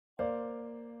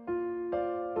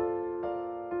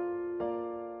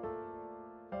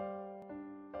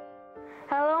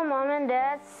and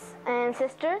Dad and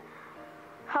sister.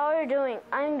 How are you doing?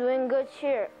 I'm doing good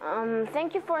here.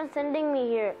 Thank you for sending me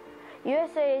here.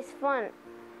 USA is fun,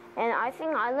 and I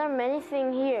think I learned many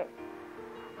things here.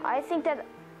 I think that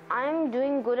I'm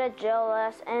doing good at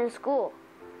JLS and school,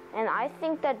 and I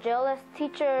think that JLS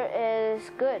teacher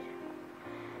is good.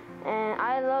 And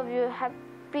I love you.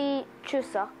 Happy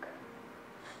Chuseok.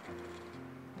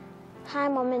 Hi,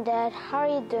 Mom and Dad. How are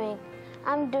you doing?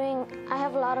 I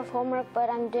have a lot of homework, but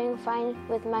I'm doing fine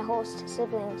with my host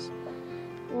siblings.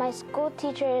 My school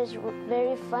teacher is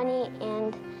very funny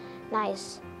and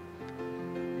nice.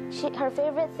 Her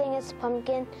favorite thing is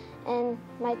pumpkin, and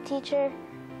my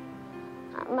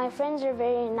friends are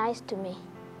very nice to me.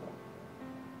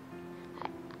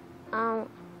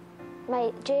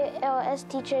 My JLS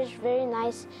teacher is very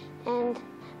nice, and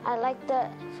I like the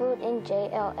food in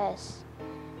JLS.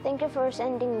 Thank you for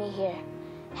sending me here.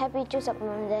 Happy Chuseok, Mom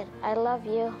and Dad. I love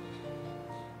you.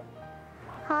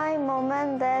 Hi, Mom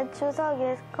and Dad. Chuseok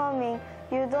is coming.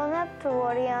 You don't have to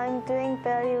worry. I'm doing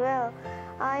very well.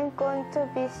 I'm going to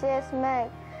BCS Mag.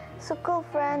 School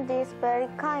friend is very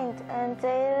kind, and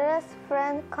JLS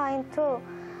friend kind too.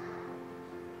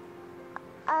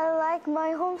 I like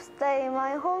my homestay.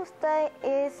 My homestay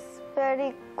is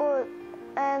very good,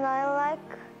 and I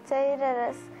like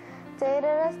JLS.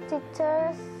 JLS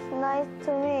teachers nice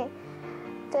to me.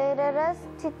 JLS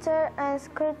teacher and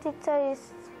school teacher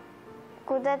is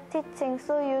good at teaching,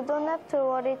 so you don't have to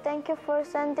worry. Thank you for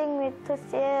sending me to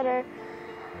Seattle.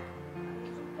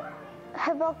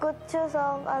 Have a good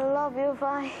Chuseok. I love you.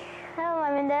 Bye. Hello,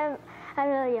 Mom and Dad. I'm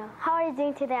Lilia. How are you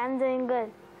doing today? I'm doing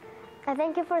good. I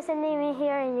thank you for sending me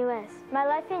here in US. My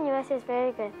life in US is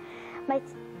very good.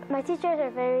 My teachers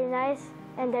are very nice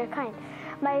and they're kind.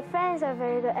 My friends are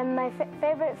very good, and my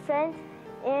favorite friend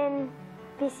in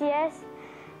PCS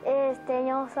is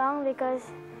Daniel Song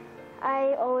because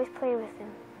I always play with him.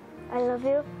 I love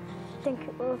you. Thank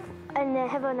you. And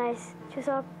have a nice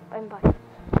Chuseok and bye.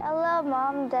 Hello,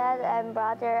 Mom, Dad, and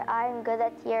brother. I'm good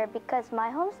at here because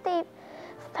my homestay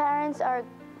parents are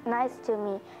nice to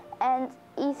me, and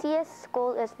ECS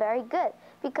school is very good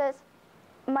because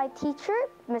my teacher,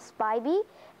 Miss Bybee,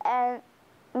 and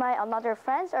my other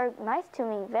friends are nice to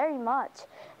me very much.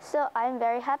 So I'm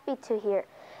very happy to hear.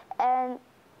 And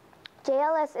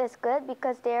JLS is good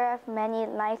because there are many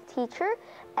nice teachers,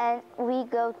 and we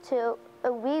went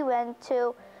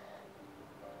to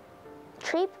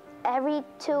trip every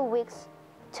 2 weeks,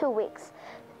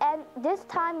 and this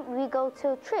time we go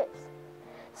to trips.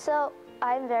 So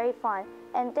I'm very fun,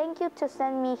 and thank you to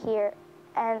send me here,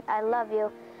 and I love you.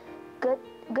 Good,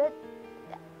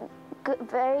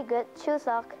 very good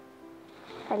Chuseok.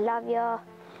 I love you.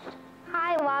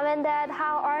 Hi, Mom and Dad.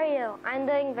 How are you? I'm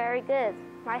doing very good.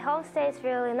 My homestay is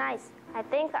really nice. I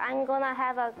think I'm gonna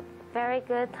have a very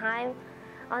good time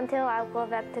until I go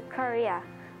back to Korea.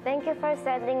 Thank you for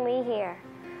sending me here.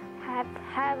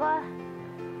 Have a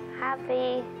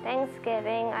happy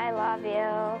Thanksgiving. I love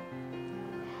you.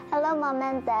 Hello, Mom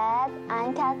and Dad.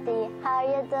 I'm Kathy. How are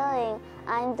you doing?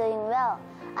 I'm doing well.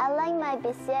 I like my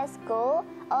BCS school.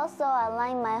 Also, I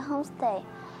like my homestay.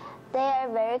 They are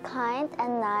very kind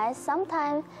and nice.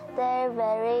 Sometimes they're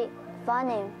very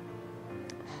funny.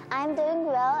 I'm doing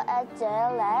well at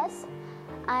JLS.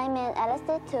 I'm in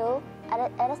LSD 2,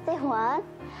 LSD 1.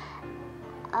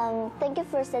 Thank you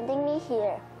for sending me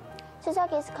here.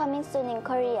 Chuseok is coming soon in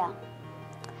Korea.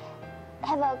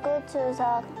 Have a good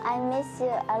Chuseok. I miss you.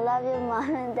 I love you,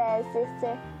 Mom and Dad,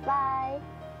 sister. Bye.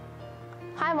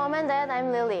 Hi, Mom and Dad.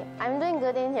 I'm Lily. I'm doing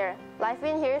good in here. Life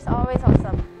in here is always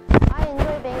awesome. I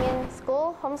enjoy being in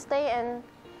school, homestay, and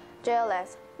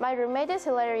JLS. My roommate is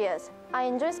hilarious. I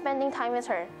enjoy spending time with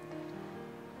her.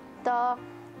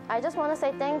 I just want to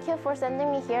say thank you for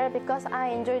sending me here because I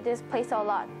enjoy this place a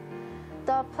lot.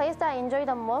 The place that I enjoy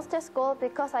the most is school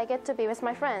because I get to be with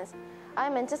my friends.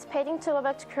 I'm anticipating to go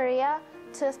back to Korea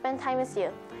to spend time with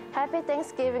you. Happy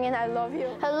Thanksgiving and I love you.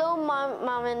 Hello,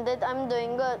 Mom and Dad. I'm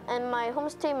doing good. And my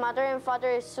homestay mother and father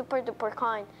is super duper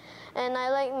kind. And I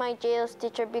like my JLS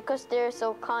teacher because they're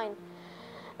so kind.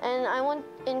 And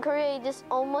in Korea, it is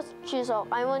almost Chuseok.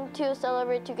 I want to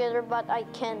celebrate together, but I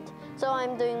can't. So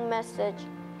I'm doing message.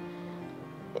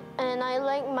 And I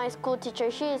like my school teacher.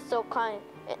 She is so kind.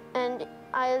 And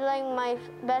I like my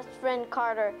best friend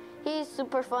Carter. He is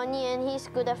super funny and he's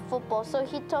good at football. So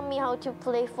he taught me how to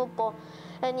play football.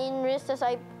 And in recess,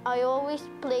 I always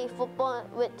play football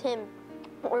with him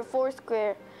or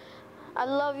Foursquare. I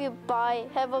love you. Bye.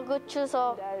 Have a good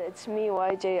Chuseok. Dad, it's me,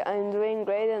 YJ. I'm doing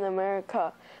great in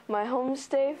America. My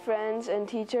homestay friends and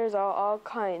teachers are all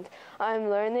kind. I'm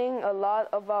learning a lot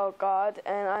about God,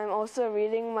 and I'm also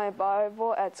reading my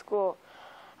Bible at school.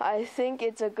 I think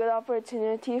it's a good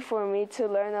opportunity for me to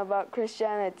learn about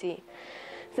Christianity.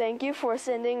 Thank you for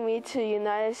sending me to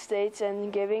United States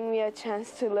and giving me a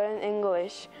chance to learn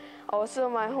English. Also,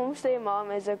 my homestay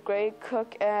mom is a great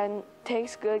cook and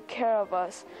takes good care of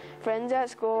us. Friends at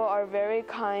school are very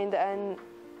kind and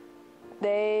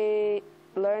they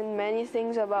learn many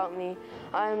things about me.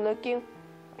 I'm looking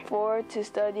forward to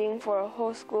studying for a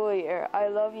whole school year. I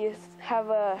love you. Have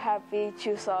a happy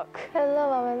Chuseok. Hello,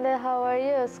 Mom and Dad. How are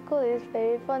you? School is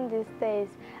very fun these days.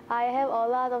 I have a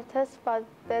lot of tests, but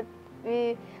that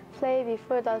we play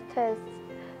before the tests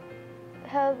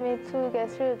help me to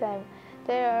get through them.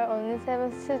 There are only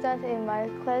 7 students in my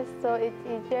class, so it's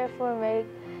easier for me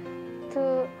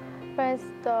to friends.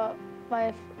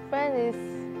 My friend is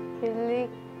really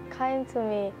kind to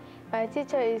me. My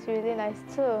teacher is really nice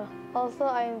too. Also,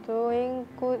 I'm doing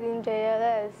good in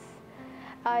JLS.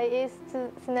 I eat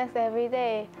snacks every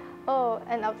day. Oh,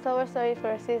 and October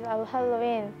 31st is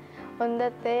Halloween. On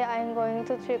that day, I'm going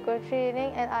to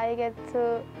trick-or-treating and I get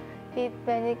to eat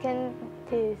many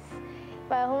candies.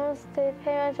 My homestay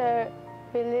parents are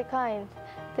really kind.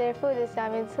 Their food is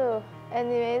yummy too.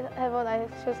 Anyways, have a nice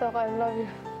Chuseok. I love you.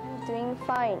 I'm doing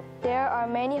fine. There are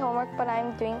many homework, but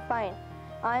I'm doing fine.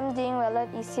 I'm doing well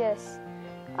at ECS.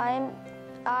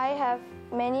 I have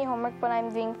many homework, but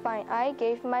I'm doing fine. I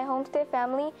gave my homestay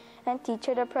family and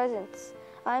teacher the presents.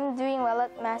 I'm doing well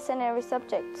at math and every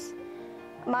subjects.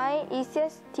 My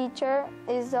ECS teacher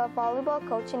is a volleyball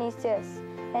coach in ECS,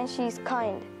 and she's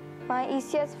kind. My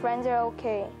ECS friends are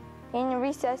okay. In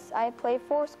recess, I play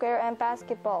foursquare and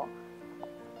basketball.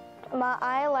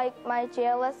 I like my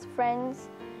JLS friends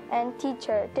and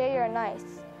teacher. They are nice.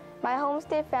 My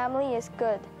homestay family is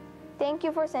good. Thank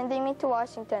you for sending me to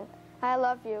Washington. I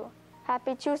love you.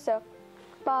 Happy Chuseok.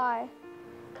 Bye.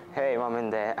 Hey, Mom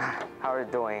and Dad. How are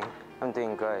you doing? I'm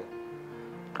doing good.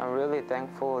 I'm really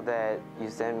thankful that you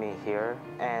sent me here,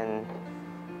 and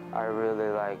I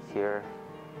really like here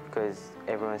because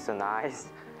everyone's so nice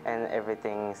and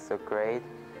everything is so great,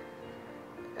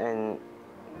 and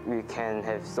we can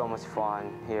have so much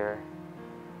fun here.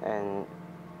 And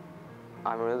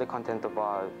I'm really content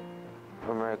about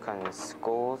American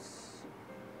schools,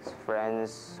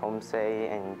 friends,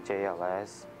 homestay, and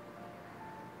JLS.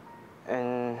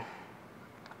 And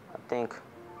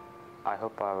I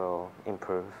hope I will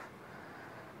improve.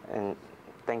 And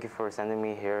thank you for sending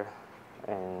me here,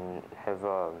 and have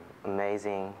an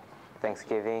amazing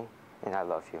Thanksgiving, and I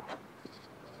love you.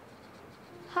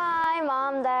 Hi,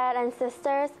 Mom, Dad, and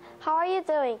sisters. How are you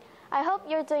doing? I hope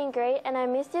you're doing great, and I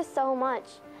missed you so much.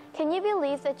 Can you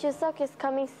believe that Chuseok is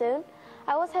coming soon?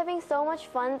 I was having so much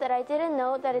fun that I didn't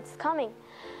know that it's coming.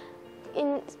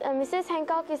 Mrs.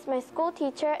 Hancock is my school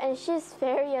teacher, and she's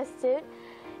very astute.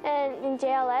 And in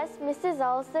JLS, Mrs.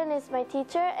 Allison is my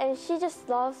teacher, and she just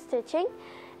loves teaching.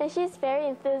 And she's very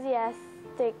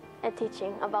enthusiastic at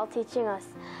teaching us.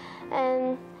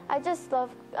 And I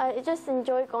just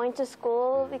enjoy going to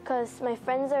school because my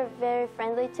friends are very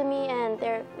friendly to me and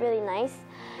they're really nice.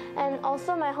 And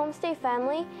also my homestay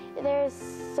family, they're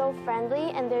so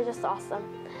friendly and they're just awesome.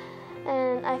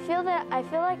 And I feel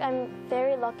like I'm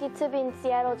very lucky to be in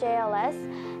Seattle JLS,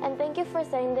 and thank you for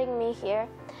sending me here.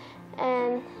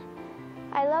 And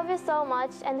I love you so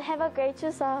much, and have a great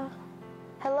Chuseok.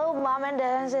 Hello, Mom and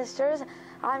Dad and sisters.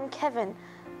 I'm Kevin.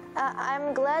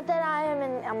 I'm glad that I am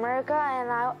in America,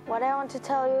 and what I want to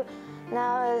tell you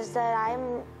now is that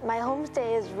my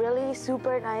homestay is really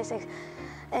super nice,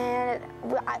 and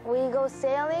we go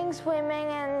sailing, swimming,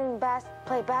 and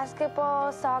play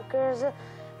basketball, soccer,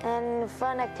 and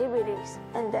fun activities.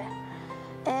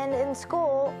 And in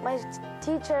school, my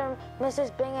teacher,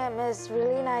 Mrs. Bingham, is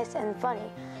really nice and funny.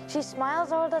 She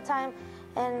smiles all the time,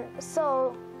 and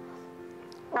so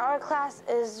our class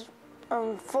is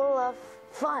full of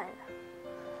fun.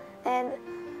 And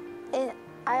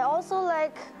I also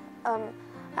like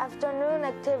afternoon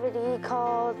activity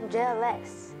called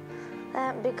JLS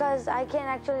because I can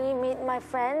actually meet my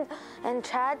friends and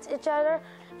chat each other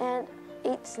and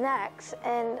eat snacks,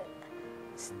 and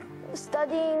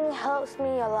studying helps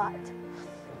me a lot.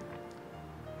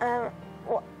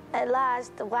 At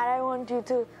last, what I want you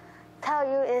to tell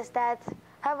you is that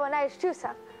have a nice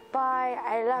Chuseok. Bye,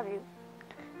 I love you.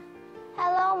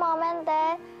 Hello, Mom and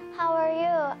Dad. How are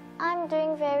you? I'm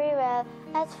doing very well.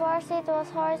 At first, it was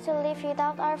hard to live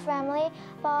without our family,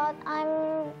 but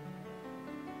I'm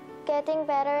getting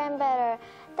better and better.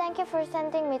 Thank you for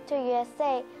sending me to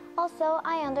USA. Also,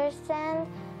 I understand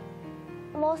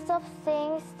most of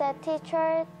things that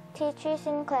teacher teaches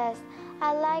in class.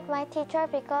 I like my teacher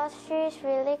because she is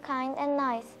really kind and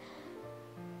nice.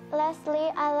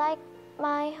 Lastly, I like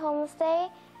my homestay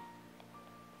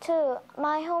too.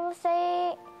 My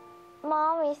homestay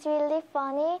mom is really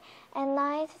funny and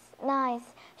nice.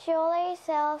 She always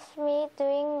helps me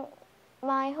doing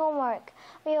my homework.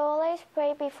 We always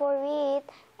pray before we eat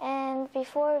and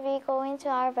before we go into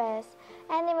our beds.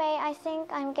 Anyway, I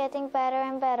think I'm getting better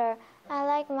and better. I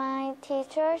like my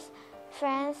teachers,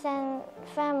 friends, and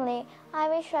family. I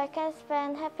wish I can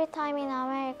spend happy time in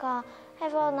America.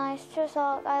 Have a nice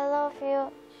Chuseok. I love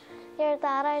you. Your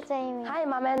daughter, Jamie. Hi,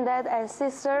 Mom and Dad and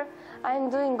sister. I'm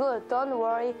doing good. Don't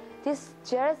worry. This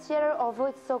jealous share of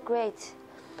food is so great.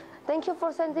 Thank you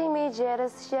for sending me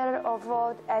jealous share of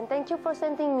food, and thank you for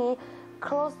sending me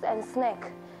clothes and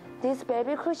snack. This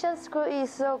baby Christian school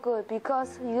is so good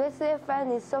because USA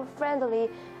fan is so friendly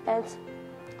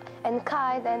and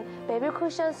kind, and baby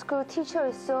Christian school teacher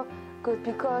is so good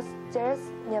because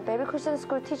baby Christian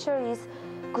school teacher is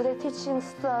good at teaching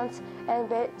students, and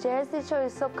Jerry's teacher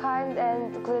is so kind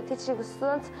and good at teaching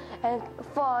students and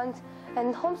fun,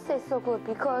 and homestay is so good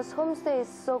because homestay is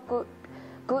so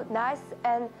good, nice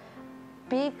and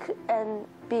big,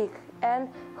 and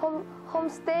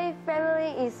homestay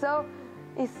family is so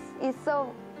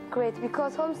great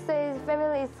because homestay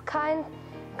family is kind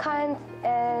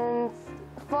and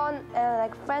fun and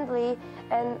like friendly,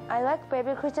 and I like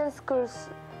baby Christian schools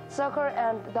soccer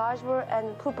and dodgeball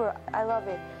and pooper. I love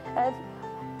it.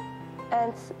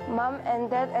 And Mom and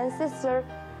Dad and sister,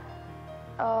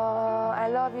 I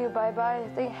love you. Bye bye.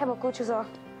 Have a good Chuseok.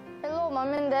 Hello, Mom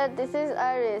and Dad. This is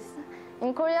Iris.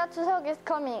 In Korea, Chuseok is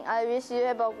coming. I wish you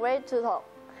have a great Chuseok.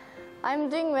 I'm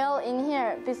doing well in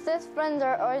here. Business friends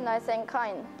are all nice and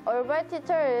kind. Albright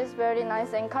teacher is very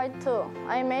nice and kind too.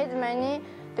 I made many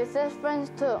business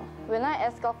friends too. When I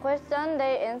ask a question,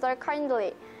 they answer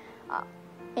kindly.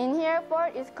 In here,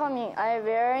 fall is coming. I'm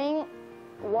wearing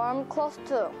warm clothes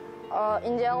too.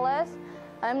 In JLS,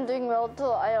 I'm doing well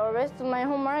too. I always do my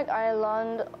homework. I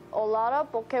learned a lot of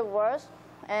vocab words,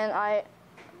 and I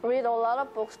read a lot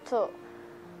of books too.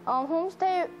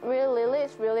 Homestay really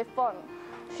is really fun.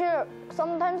 Sure,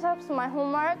 sometimes helps my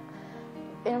homework.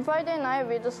 In Friday night,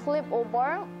 we do sleep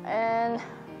over, and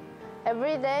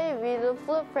every day we do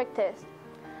flute practice.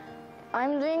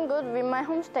 I'm doing good with my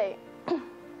homestay.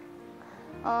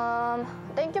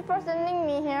 Thank you for sending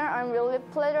me here. I'm really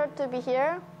pleased to be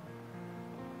here.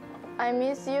 I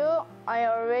miss you. I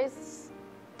always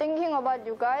thinking about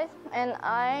you guys, and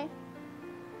I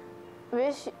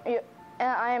wish you.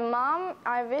 And Mom,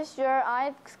 I wish your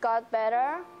eyes got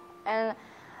better. And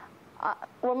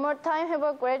one more time, have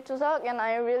a great Chuseok, and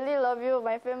I really love you,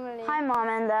 my family. Hi, Mom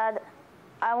and Dad.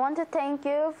 I want to thank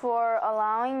you for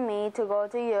allowing me to go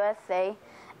to USA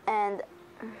and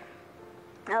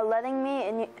letting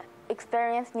me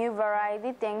experience new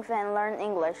variety things and learn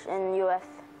English in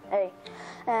USA.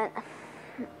 And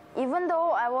even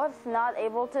though I was not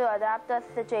able to adapt the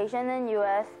situation in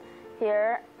US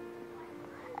here,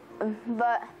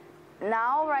 but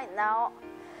right now,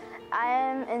 I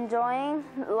am enjoying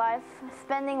life,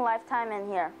 spending lifetime in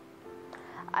here.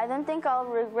 I don't think I'll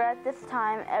regret this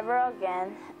time ever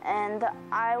again, and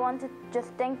I want to just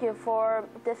thank you for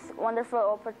this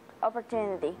wonderful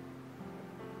opportunity.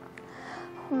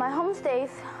 My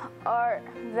homestays are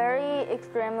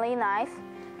extremely nice,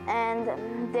 and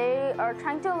they are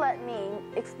trying to let me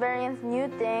experience new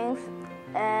things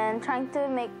and trying to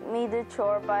make me do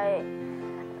chore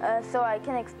so I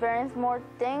can experience more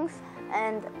things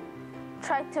and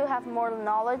try to have more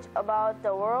knowledge about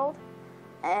the world.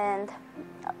 And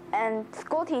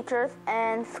school teachers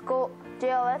and school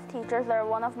JLS teachers are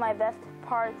one of my best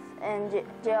parts in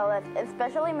JLS,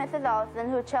 especially Mrs. Allison,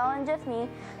 who challenges me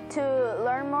to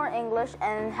learn more English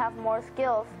and have more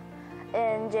skills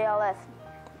in JLS.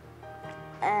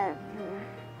 And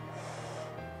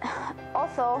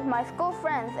also, my school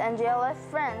friends and JLS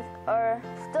friends are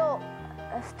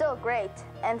still great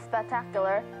and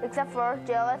spectacular, except for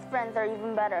JLS friends are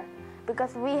even better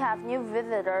because we have new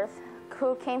visitors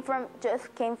who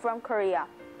just came from Korea.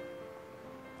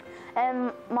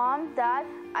 And Mom, Dad,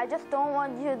 I just don't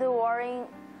want you to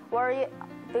worry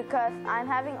because I'm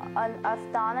having an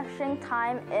astonishing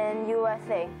time in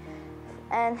USA.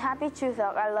 And happy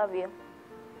Chuseok, I love you.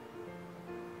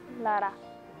 Lara.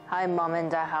 Hi, Mom and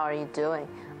Dad, how are you doing?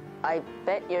 I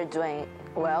bet you're doing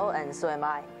well, and so am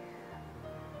I.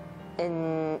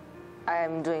 I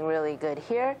am doing really good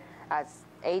here at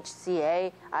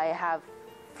HCA. I have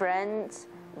friends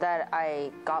that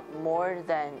I got more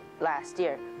than last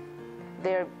year.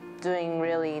 They're doing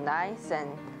really nice and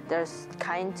they're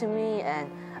kind to me,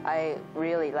 and I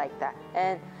really like that.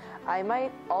 And I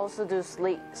might also do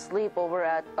sleep over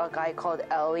at a guy called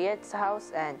Elliot's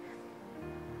house, and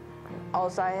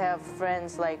also I have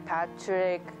friends like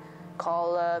Patrick,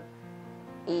 Caleb,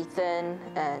 Ethan,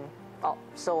 and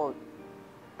so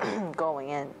going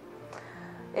in.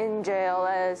 In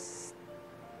JLS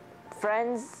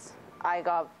friends, I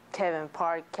got Kevin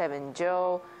Park, Kevin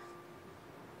Joe,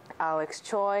 Alex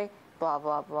Choi, blah,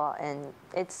 blah, blah. And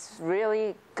it's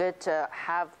really good to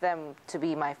have them to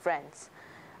be my friends.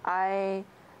 In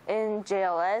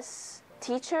JLS,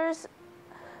 teachers,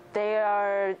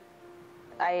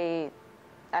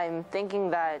 I'm thinking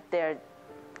that they're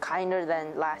kinder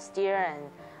than last year, and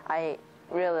I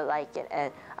really like it.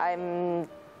 And I'm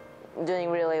doing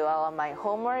really well on my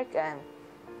homework, and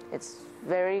it's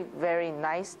very, very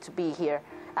nice to be here.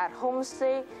 At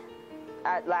homestay,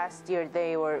 last year,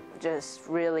 they were just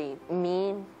really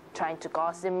mean, trying to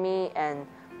gossip me and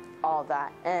all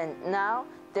that. And now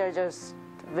they're just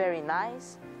very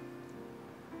nice,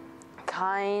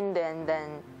 kind, and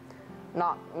then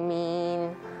not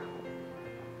mean.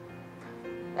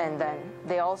 And then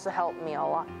they also help me a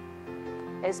lot.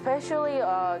 Especially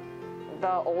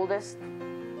the oldest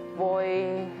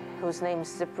boy, whose name is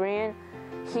Cyprian.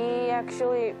 He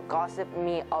actually gossiped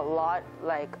me a lot,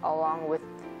 like along with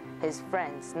his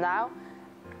friends. Now,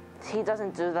 he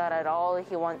doesn't do that at all.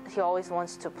 He always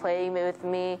wants to play with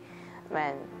me,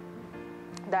 and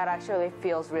that actually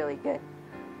feels really good.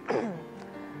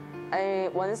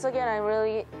 Once again, I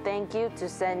really thank you to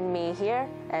send me here,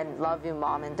 and love you,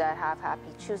 Mom and Dad. Have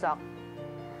happy Chuseok.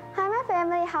 Hi, my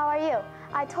family. How are you?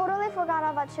 I totally forgot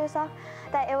about Chuseok,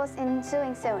 that it was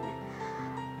ensuing soon.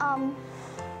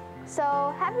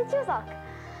 So happy Chuseok.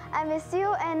 I miss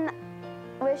you and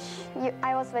wish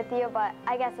I was with you, but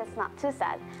I guess it's not too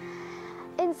sad.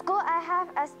 In school, I have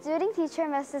a student teacher,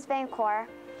 Mrs. Vancourt.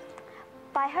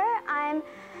 By her, I'm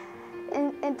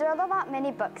enthralled about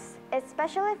many books,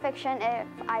 especially fiction if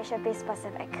I should be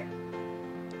specific.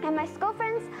 And my school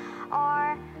friends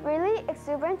are really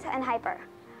exuberant and hyper.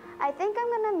 I think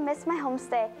I'm gonna miss my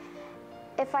homestay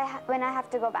when I have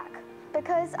to go back,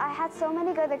 because I had so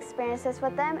many good experiences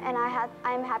with them, and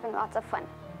I'm having lots of fun.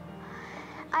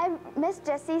 I miss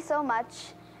Jessie so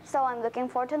much, so I'm looking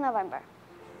forward to November.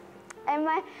 And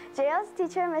my JL's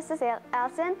teacher, Mrs.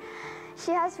 Elson,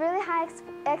 she has really high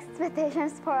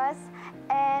expectations for us,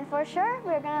 and for sure,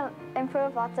 we're gonna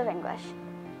improve lots of English.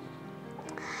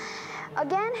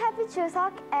 Again, happy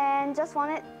Chuseok, and just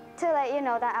wanted to let you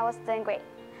know that I was doing great.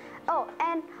 Oh,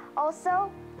 and also,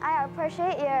 I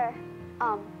appreciate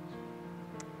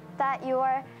that you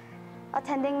are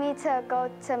attending me to go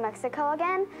to Mexico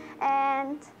again,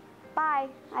 and bye,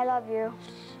 I love you.